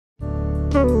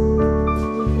Hello,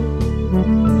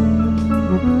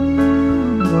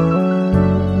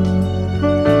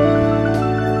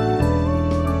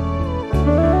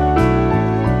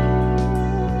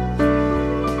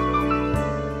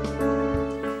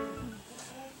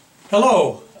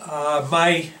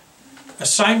 my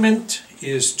assignment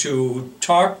is to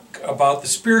talk about the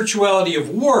spirituality of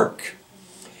work.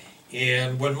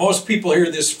 And when most people hear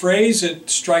this phrase, it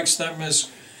strikes them as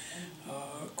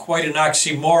quite an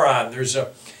oxymoron. There's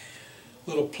a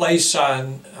little place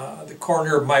on the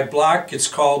corner of my block. It's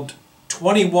called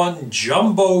 21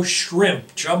 Jumbo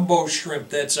Shrimp. Jumbo Shrimp,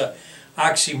 that's a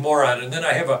oxymoron. And then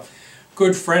I have a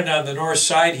good friend on the north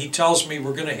side. He tells me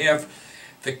we're going to have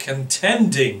the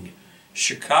contending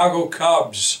Chicago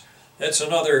Cubs. That's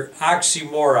another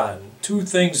oxymoron. Two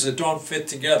things that don't fit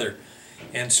together.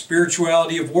 And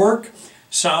spirituality of work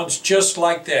sounds just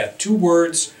like that. Two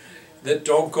words that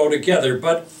don't go together.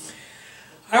 But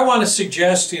I want to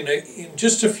suggest in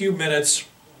just a few minutes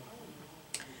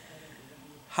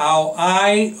how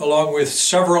I, along with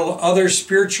several other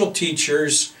spiritual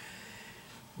teachers,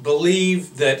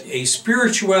 believe that a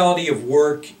spirituality of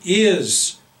work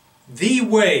is the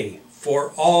way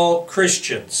for all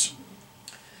Christians.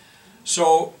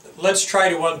 So let's try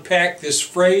to unpack this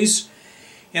phrase,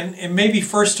 and maybe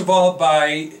first of all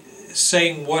by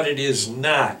saying what it is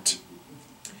not.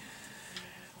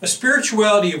 A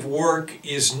spirituality of work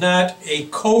is not a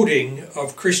coating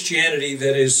of Christianity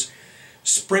that is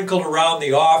sprinkled around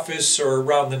the office or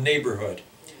around the neighborhood.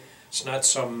 It's not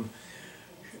some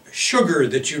sugar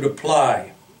that you'd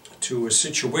apply to a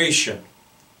situation.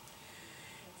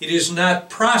 It is not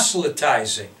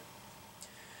proselytizing.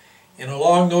 And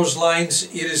along those lines,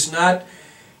 it is not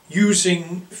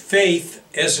using faith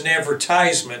as an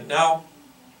advertisement. Now,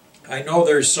 I know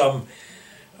there's some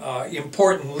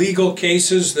important legal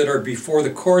cases that are before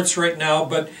the courts right now,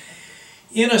 but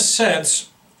in a sense,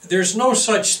 there's no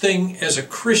such thing as a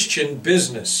Christian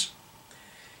business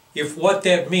if what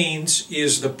that means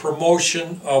is the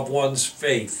promotion of one's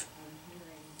faith.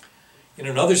 In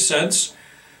another sense,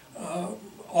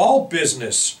 all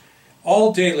business,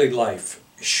 all daily life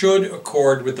should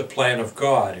accord with the plan of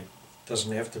God. It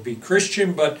doesn't have to be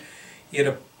Christian, but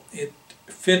it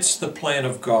fits the plan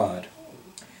of God.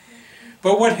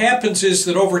 But what happens is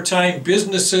that over time,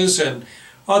 businesses and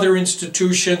other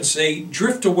institutions, they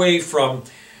drift away from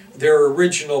their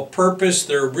original purpose,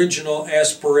 their original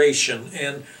aspiration.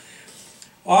 And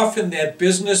often that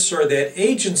business or that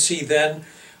agency then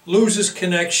loses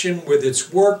connection with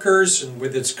its workers and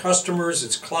with its customers,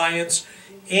 its clients,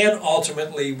 and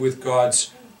ultimately with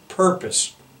God's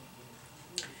purpose.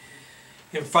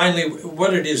 And finally,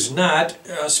 what it is not,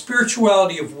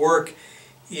 spirituality of work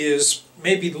is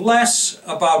maybe less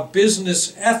about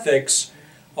business ethics,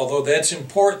 although that's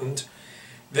important,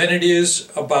 than it is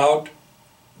about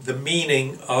the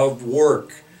meaning of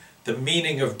work, the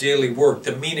meaning of daily work,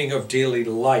 the meaning of daily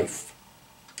life.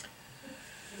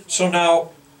 So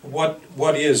now, what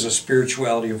is a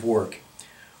spirituality of work?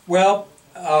 Well,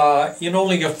 in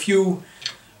only a few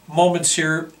moments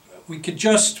here, we could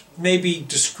just maybe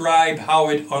describe how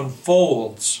it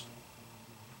unfolds.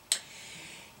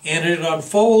 And it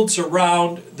unfolds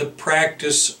around the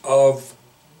practice of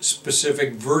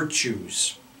specific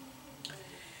virtues.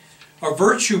 A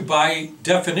virtue, by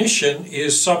definition,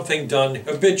 is something done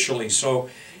habitually. So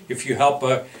if you help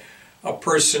a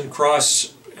person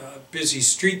cross a busy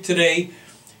street today,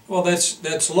 well,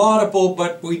 that's laudable,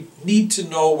 but we need to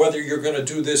know whether you're going to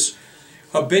do this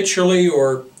habitually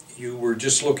or you were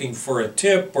just looking for a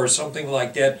tip or something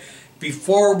like that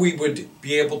before we would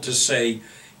be able to say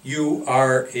you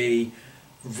are a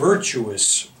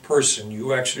virtuous person.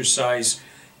 You exercise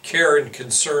care and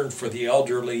concern for the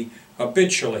elderly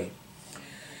habitually.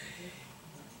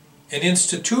 An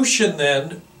institution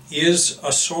then is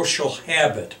a social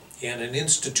habit, and an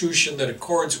institution that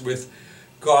accords with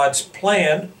God's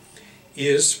plan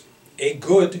is a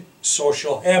good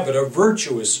social habit, a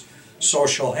virtuous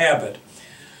social habit.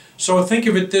 So think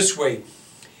of it this way.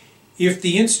 If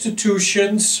the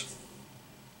institutions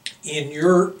in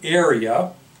your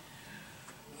area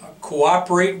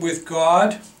cooperate with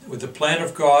God, with the plan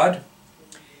of God,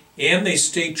 and they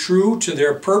stay true to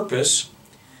their purpose,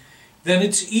 then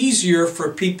it's easier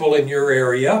for people in your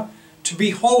area to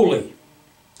be holy.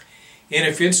 And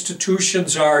if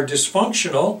institutions are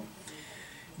dysfunctional,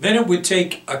 then it would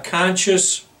take a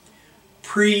conscious,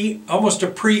 almost a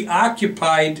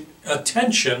preoccupied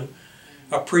attention,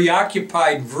 a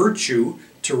preoccupied virtue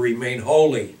to remain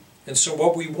holy. And so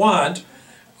what we want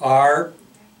are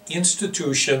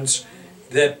institutions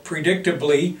that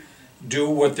predictably do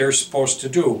what they're supposed to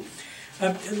do.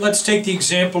 Let's take the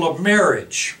example of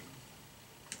marriage,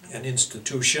 an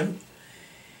institution.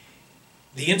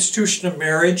 The institution of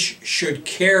marriage should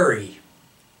carry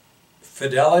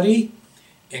fidelity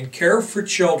and care for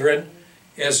children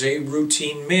as a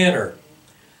routine manner.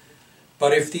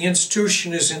 But if the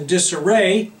institution is in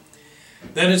disarray,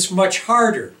 then it's much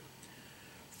harder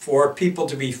for people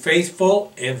to be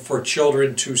faithful and for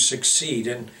children to succeed.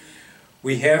 And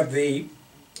we have the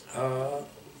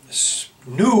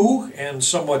new and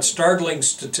somewhat startling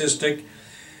statistic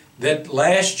that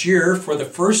last year, for the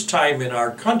first time in our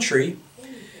country,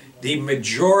 the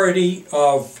majority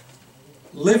of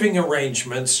living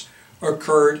arrangements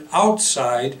occurred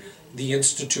outside the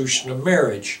institution of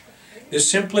marriage. This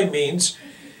simply means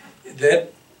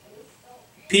that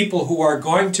people who are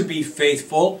going to be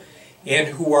faithful and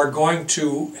who are going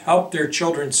to help their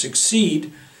children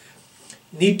succeed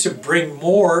need to bring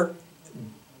more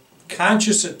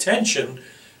conscious attention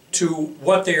to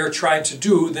what they are trying to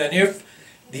do than if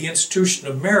the institution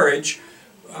of marriage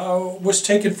was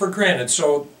taken for granted.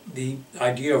 So the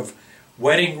idea of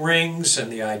wedding rings and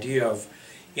the idea of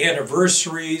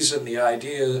anniversaries and the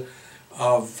idea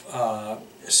of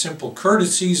simple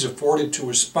courtesies afforded to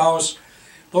a spouse,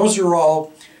 those are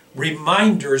all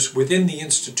reminders within the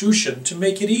institution to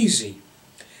make it easy.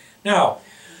 Now,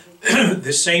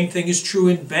 the same thing is true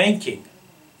in banking.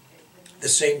 The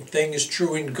same thing is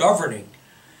true in governing.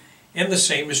 And the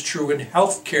same is true in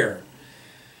healthcare.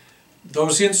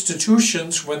 Those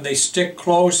institutions, when they stick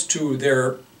close to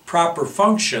their proper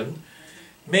function,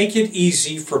 make it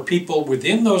easy for people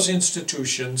within those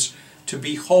institutions to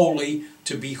be holy,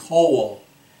 to be whole,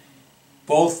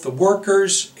 both the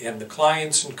workers and the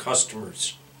clients and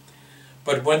customers.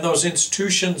 But when those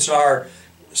institutions are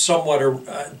somewhat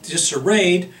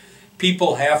disarrayed,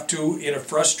 people have to, in a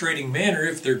frustrating manner,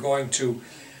 if they're going to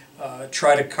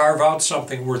try to carve out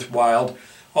something worthwhile,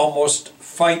 almost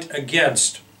fight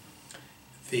against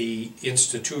the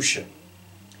institution.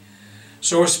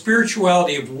 So a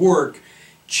spirituality of work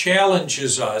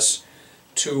challenges us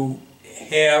to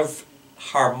have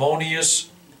harmonious,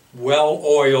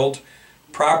 well-oiled,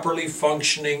 properly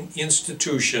functioning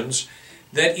institutions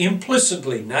that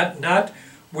implicitly, not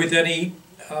with any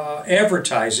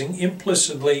advertising,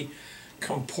 implicitly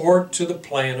comport to the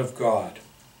plan of God.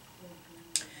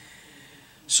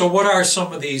 So what are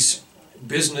some of these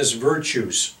business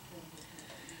virtues?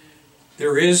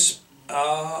 There is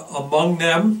among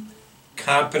them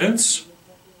competence,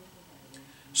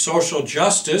 social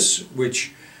justice,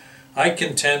 which I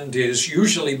contend is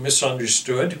usually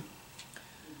misunderstood,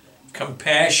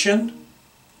 compassion,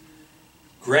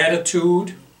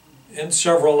 gratitude, and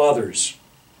several others.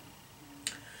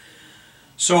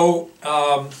 So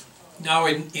now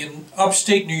in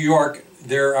upstate New York,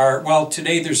 there are, well,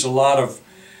 today there's a lot of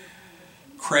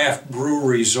craft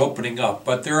breweries opening up,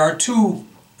 but there are two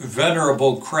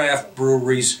venerable craft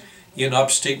breweries in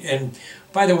upstate. And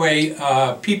by the way,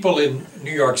 people in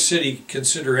New York City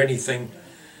consider anything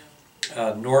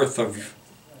north of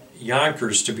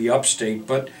Yonkers to be upstate,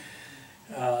 but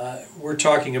we're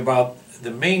talking about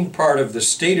the main part of the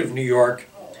state of New York,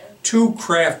 two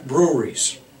craft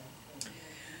breweries.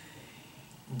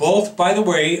 Both, by the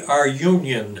way, are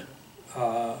union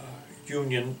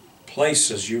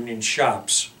places, union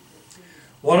shops.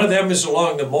 One of them is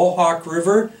along the Mohawk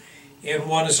River and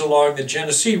one is along the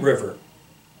Genesee River.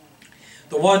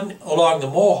 The one along the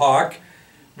Mohawk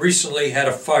recently had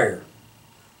a fire.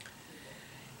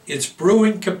 Its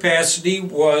brewing capacity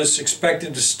was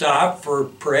expected to stop for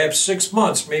perhaps 6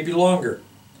 months, maybe longer.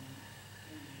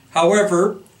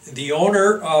 However, the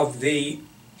owner of the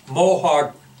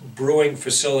Mohawk brewing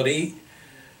facility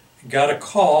got a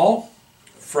call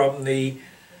from the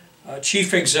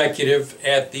chief executive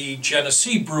at the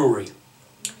Genesee Brewery.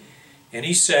 And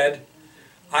he said,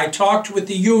 "I talked with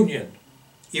the union.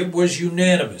 It was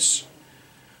unanimous.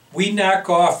 We knock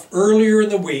off earlier in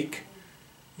the week.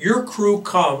 Your crew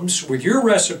comes with your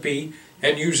recipe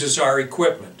and uses our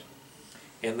equipment."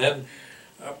 And then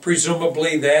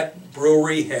presumably that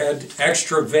brewery had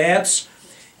extra vats,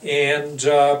 and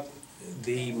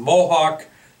the Mohawk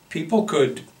people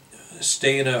could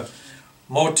stay in a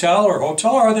motel or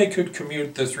hotel, or they could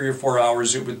commute the 3 or 4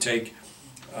 hours it would take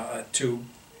to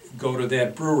go to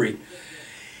that brewery.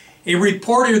 A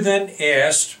reporter then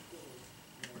asked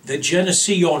the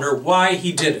Genesee owner why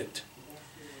he did it.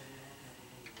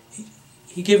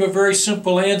 He gave a very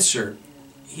simple answer.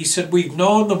 He said, "We've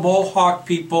known the Mohawk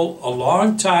people a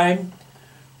long time.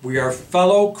 We are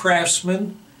fellow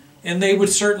craftsmen, and they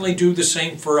would certainly do the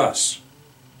same for us."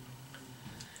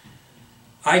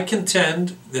 I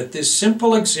contend that this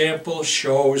simple example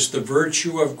shows the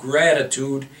virtue of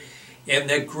gratitude and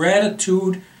that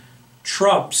gratitude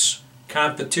trumps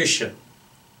competition.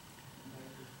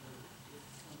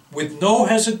 With no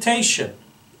hesitation,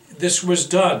 this was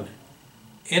done,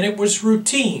 and it was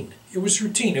routine. It was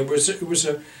routine. It was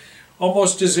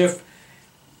almost as if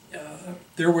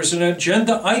there was an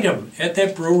agenda item at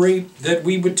that brewery that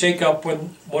we would take up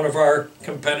when one of our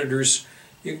competitors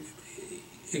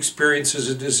experiences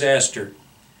a disaster.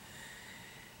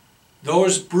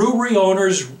 Those brewery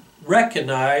owners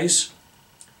recognize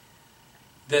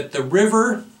that the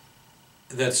river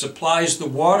that supplies the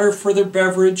water for their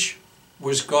beverage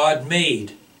was God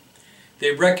made.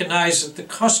 They recognize that the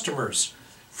customers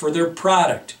for their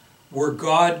product were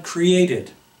God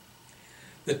created.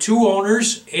 The two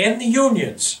owners and the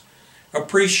unions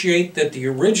appreciate that the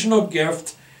original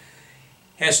gift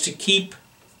has to keep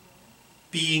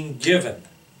being given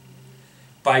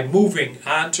by moving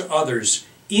on to others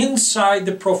inside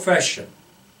the profession.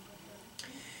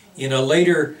 In a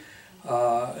later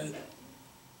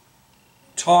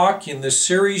talk in this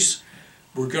series,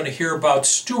 we're going to hear about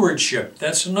stewardship.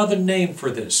 That's another name for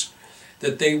this,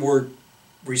 that they were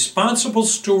responsible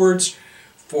stewards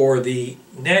for the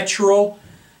natural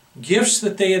gifts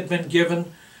that they had been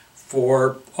given,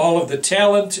 for all of the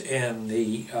talent and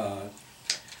the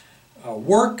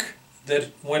work that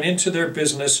went into their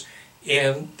business,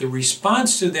 and the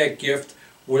response to that gift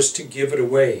was to give it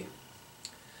away.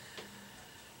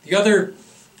 The other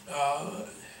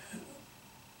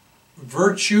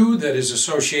virtue that is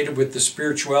associated with the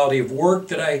spirituality of work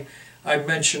that I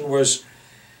mentioned was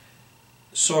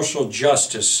social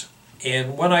justice.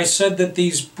 And when I said that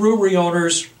these brewery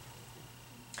owners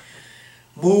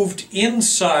moved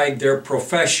inside their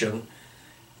profession,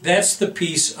 that's the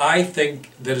piece I think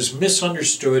that is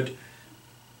misunderstood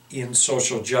in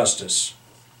social justice.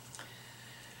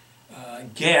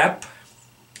 GAP,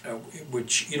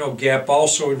 which, you know, GAP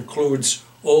also includes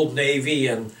Old Navy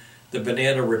and the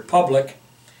Banana Republic,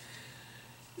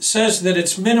 says that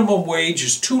its minimum wage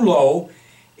is too low,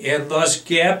 and thus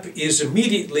GAP is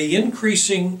immediately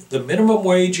increasing the minimum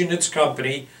wage in its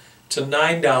company to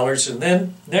 $9, and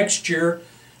then next year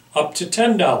up to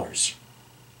 $10.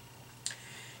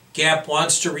 GAP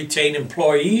wants to retain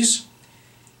employees,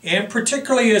 and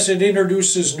particularly as it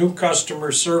introduces new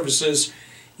customer services,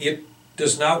 it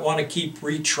does not want to keep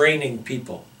retraining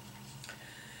people.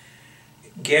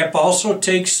 GAP also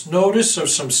takes notice of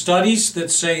some studies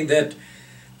that say that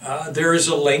there is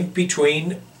a link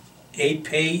between a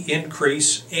pay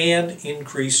increase and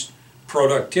increased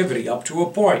productivity up to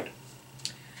a point.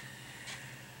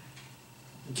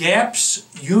 GAP's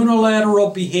unilateral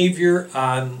behavior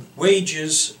on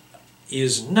wages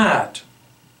is not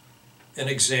an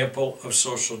example of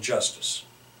social justice.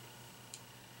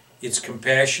 It's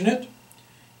compassionate,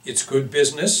 it's good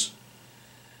business,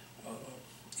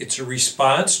 it's a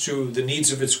response to the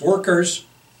needs of its workers,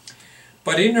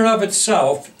 but in and of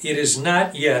itself, it is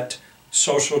not yet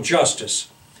social justice.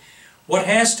 What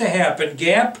has to happen,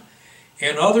 GAP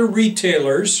and other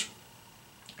retailers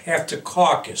have to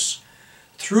caucus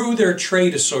through their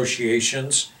trade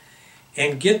associations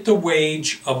and get the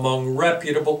wage among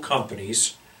reputable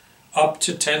companies up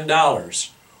to $10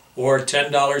 or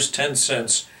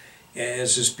 $10.10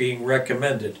 as is being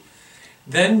recommended.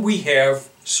 Then we have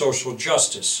social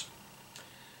justice.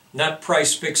 Not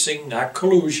price fixing, not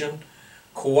collusion,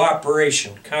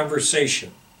 cooperation,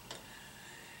 conversation.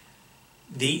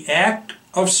 The act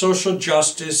of social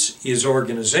justice is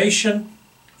organization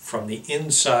from the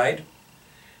inside.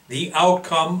 The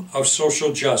outcome of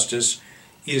social justice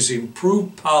is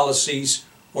improved policies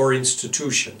or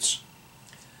institutions.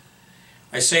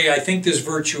 I think this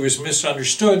virtue is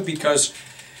misunderstood because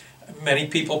many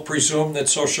people presume that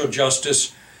social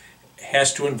justice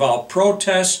has to involve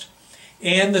protest,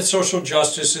 and that social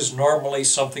justice is normally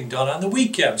something done on the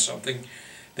weekend, something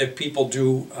that people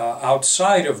do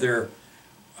outside of their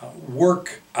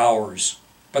work hours.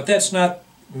 But that's not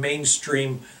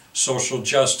mainstream social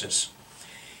justice.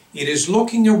 It is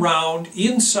looking around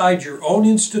inside your own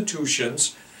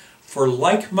institutions for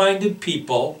like-minded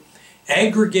people,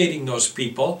 aggregating those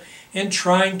people, and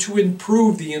trying to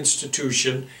improve the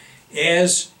institution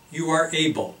as you are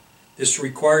able. This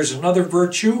requires another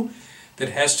virtue that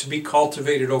has to be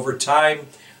cultivated over time,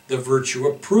 the virtue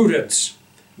of prudence.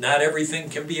 Not everything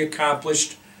can be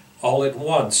accomplished all at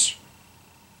once.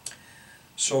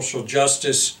 Social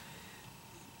justice,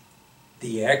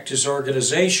 the act is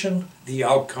organization, the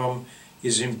outcome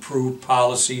is improved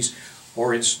policies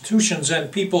or institutions,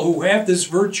 and people who have this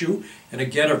virtue, and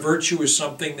again a virtue is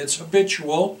something that's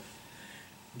habitual,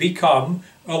 become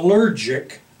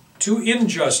allergic to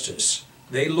injustice.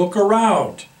 They look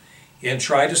around and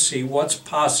try to see what's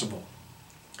possible.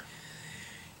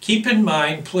 Keep in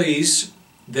mind, please,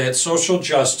 that social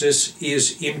justice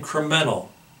is incremental,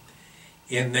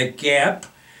 and that gap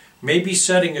may be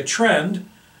setting a trend,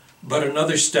 but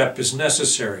another step is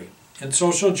necessary. And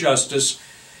social justice,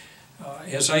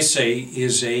 as I say,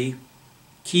 is a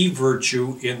key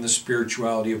virtue in the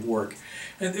spirituality of work.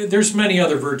 There's many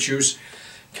other virtues.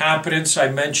 Competence, I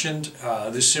mentioned.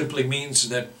 This simply means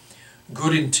that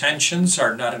good intentions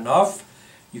are not enough.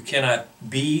 You cannot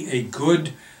be a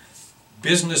good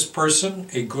business person,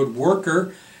 a good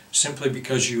worker, simply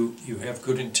because you have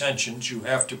good intentions. You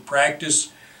have to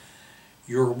practice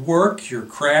your work, your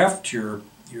craft, your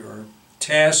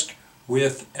task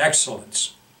with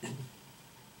excellence.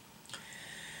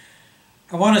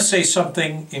 I want to say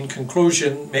something in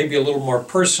conclusion, maybe a little more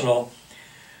personal,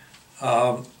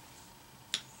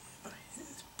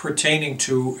 pertaining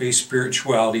to a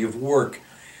spirituality of work.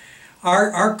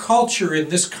 Our culture in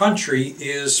this country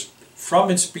is,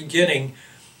 from its beginning,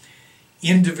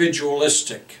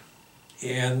 individualistic.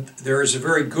 And there is a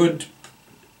very good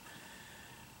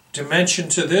dimension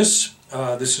to this.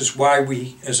 This is why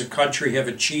we, as a country, have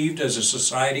achieved, as a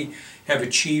society, have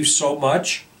achieved so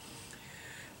much,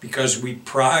 because we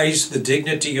prize the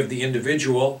dignity of the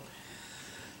individual.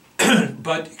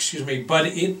 But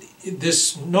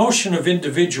this notion of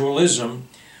individualism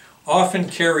often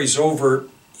carries over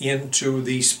into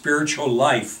the spiritual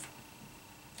life.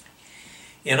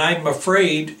 And I'm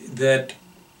afraid that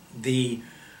the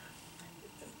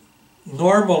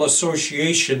normal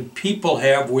association people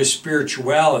have with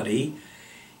spirituality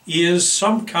is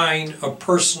some kind of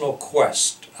personal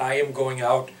quest. I am going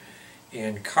out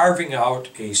and carving out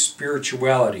a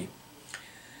spirituality.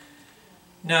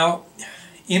 Now,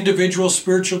 individual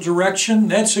spiritual direction,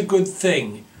 that's a good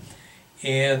thing.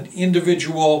 And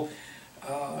individual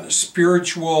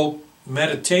spiritual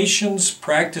meditations,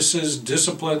 practices,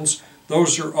 disciplines,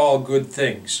 those are all good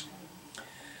things.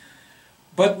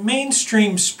 But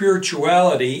mainstream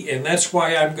spirituality, and that's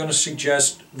why I'm going to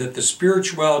suggest that the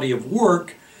spirituality of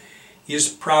work is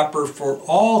proper for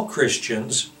all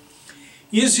Christians,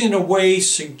 is in a way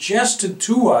suggested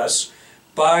to us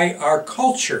by our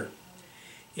culture,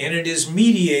 and it is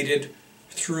mediated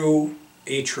through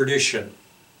a tradition.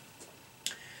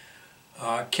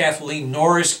 Kathleen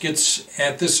Norris gets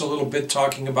at this a little bit,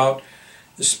 talking about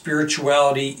the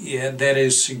spirituality that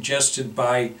is suggested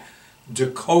by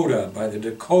Dakota, by the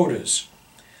Dakotas.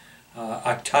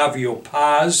 Octavio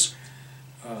Paz,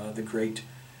 the great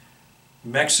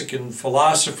Mexican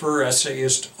philosopher,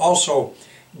 essayist, also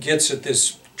gets at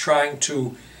this, trying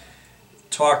to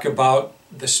talk about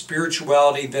the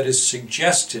spirituality that is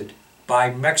suggested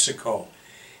by Mexico.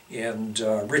 And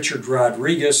Richard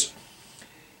Rodriguez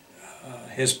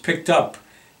has picked up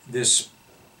this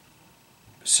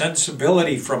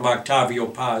sensibility from Octavio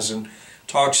Paz and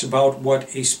talks about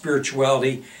what a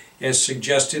spirituality as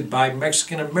suggested by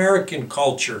Mexican-American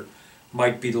culture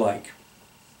might be like.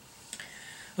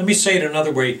 Let me say it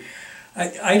another way.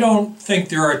 I don't think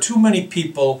there are too many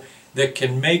people that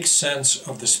can make sense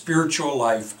of the spiritual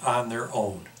life on their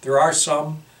own. There are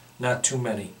some, not too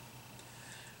many.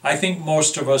 I think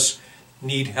most of us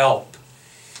need help.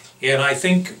 And I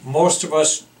think most of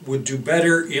us would do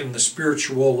better in the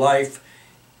spiritual life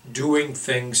doing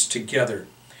things together.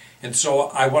 And so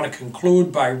I want to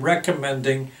conclude by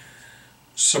recommending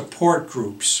support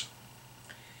groups.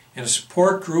 And a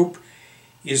support group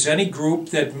is any group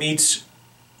that meets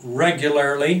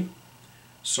regularly,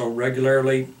 so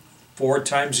regularly 4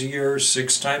 times a year,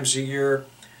 6 times a year,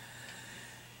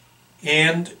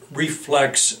 and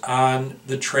reflects on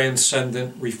the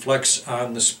transcendent, reflects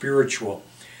on the spiritual.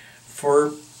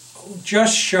 For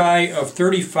just shy of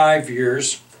 35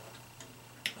 years,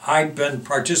 I've been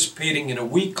participating in a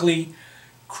weekly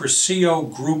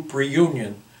Crescio group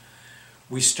reunion.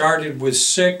 We started with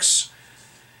 6.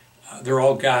 They're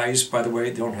all guys, by the way.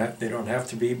 They don't have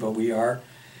to be, but we are.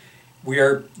 We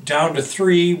are down to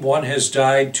 3. 1 has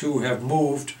died, 2 have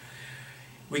moved.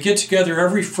 We get together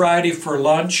every Friday for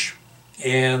lunch,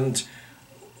 and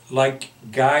like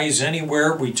guys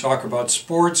anywhere, we talk about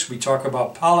sports, we talk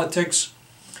about politics.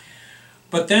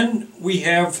 But then we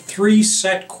have 3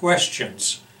 set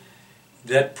questions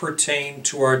that pertain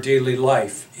to our daily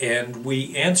life, and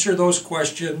we answer those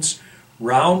questions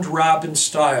round-robin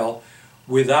style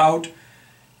without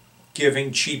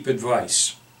giving cheap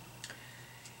advice.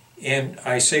 And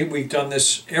I say we've done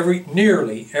this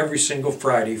nearly every single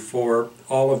Friday for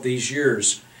all of these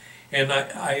years. And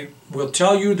I will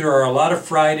tell you, there are a lot of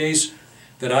Fridays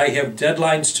that I have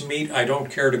deadlines to meet. I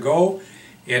don't care to go.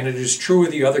 And it is true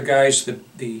of the other guys,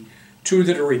 that the 2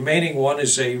 that are remaining, one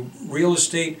is a real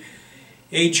estate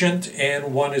agent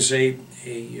and one is a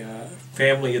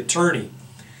family attorney.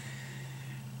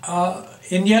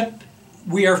 And yet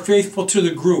we are faithful to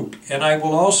the group. And I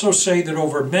will also say that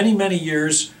over many, many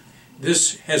years,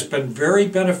 this has been very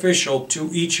beneficial to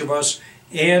each of us,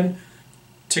 and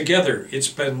together it's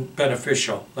been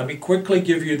beneficial. Let me quickly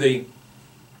give you the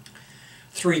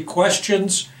 3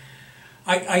 questions.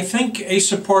 I think a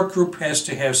support group has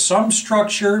to have some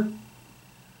structure,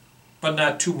 but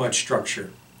not too much structure.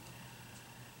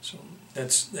 So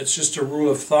that's just a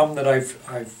rule of thumb that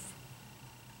I've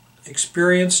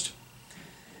experienced.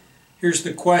 Here's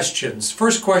the questions.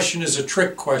 First question is a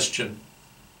trick question.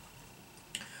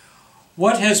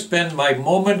 What has been my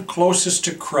moment closest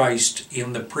to Christ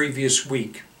in the previous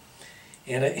week?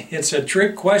 And it's a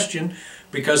trick question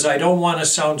because I don't want to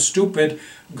sound stupid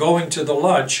going to the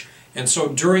lunch, and so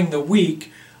during the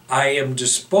week I am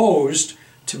disposed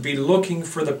to be looking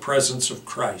for the presence of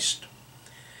Christ.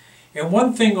 And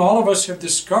one thing all of us have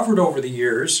discovered over the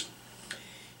years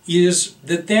is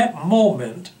that that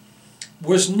moment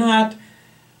was not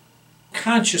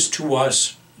conscious to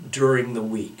us during the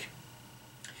week.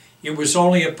 It was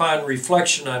only upon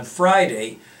reflection on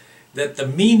Friday that the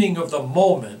meaning of the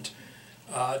moment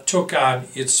took on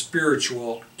its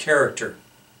spiritual character.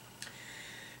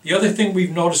 The other thing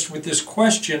we've noticed with this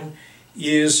question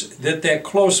is that that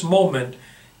close moment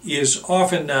is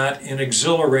often not an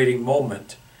exhilarating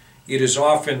moment. It is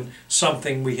often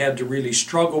something we had to really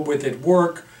struggle with at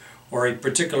work, or a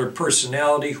particular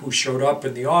personality who showed up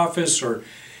in the office, or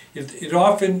it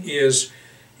often is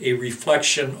a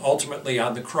reflection ultimately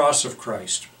on the cross of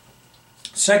Christ.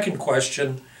 Second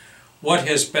question, what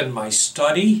has been my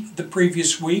study the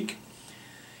previous week?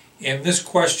 And this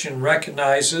question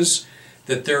recognizes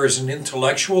that there is an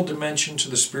intellectual dimension to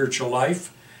the spiritual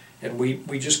life, and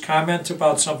we just comment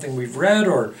about something we've read,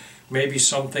 or maybe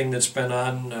something that's been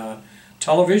on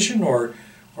television, or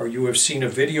you have seen a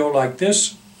video like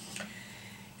this.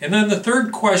 And then the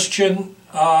third question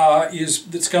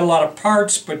it's got a lot of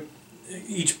parts, but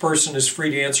each person is free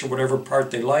to answer whatever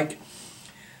part they like,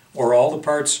 or all the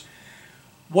parts.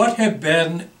 What have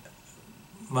been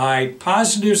my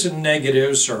positives and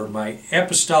negatives, or my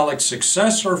apostolic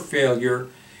success or failure,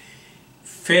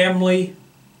 family,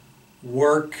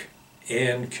 work,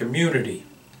 and community?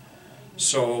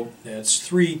 So that's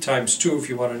 3 times 2 if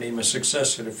you want to name a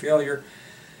success and a failure.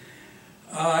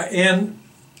 And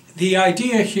the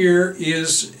idea here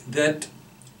is that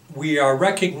we are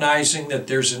recognizing that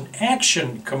there's an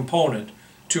action component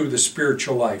to the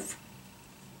spiritual life.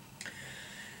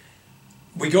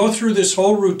 We go through this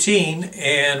whole routine,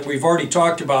 and we've already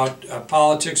talked about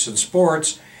politics and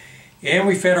sports, and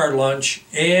we've had our lunch,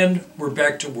 and we're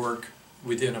back to work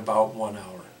within about 1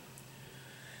 hour.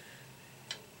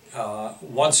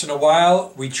 Once in a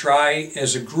while, we try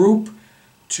as a group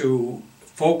to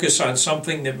focus on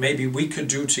something that maybe we could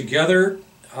do together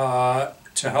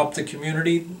to help the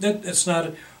community. That's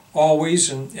not always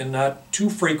and not too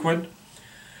frequent.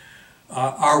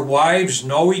 Our wives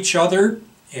know each other,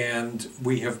 and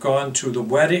we have gone to the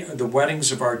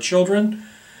weddings of our children,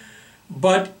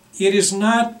 but it is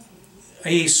not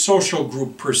a social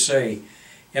group per se,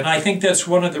 and I think that's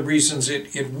one of the reasons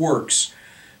it works.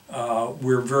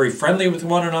 We're very friendly with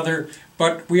one another,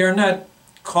 but we are not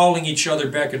calling each other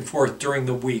back and forth during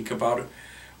the week about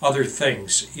other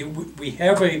things. We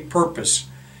have a purpose,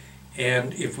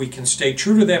 and if we can stay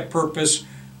true to that purpose,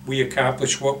 we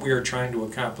accomplish what we are trying to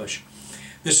accomplish.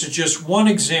 This is just one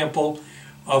example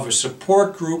of a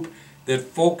support group that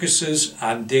focuses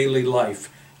on daily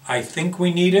life. I think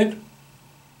we need it.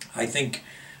 I think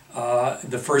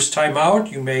the first time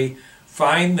out you may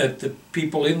find that the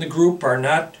people in the group are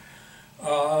not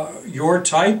your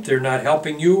type. They're not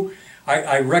helping you.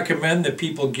 I recommend that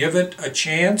people give it a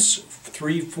chance,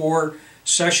 3-4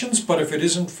 sessions, but if it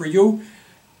isn't for you,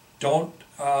 don't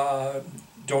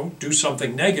do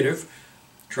something negative.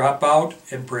 Drop out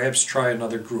and perhaps try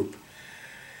another group.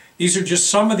 These are just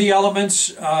some of the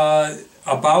elements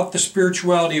about the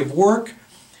spirituality of work.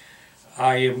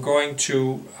 I am going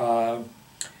to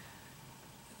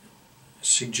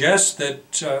suggest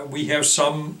that we have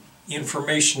some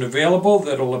information available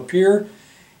that will appear,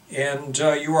 and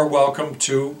you are welcome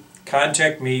to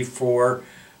contact me for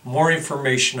more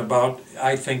information about,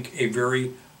 I think, a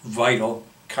very vital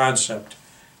concept.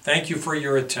 Thank you for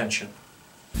your attention.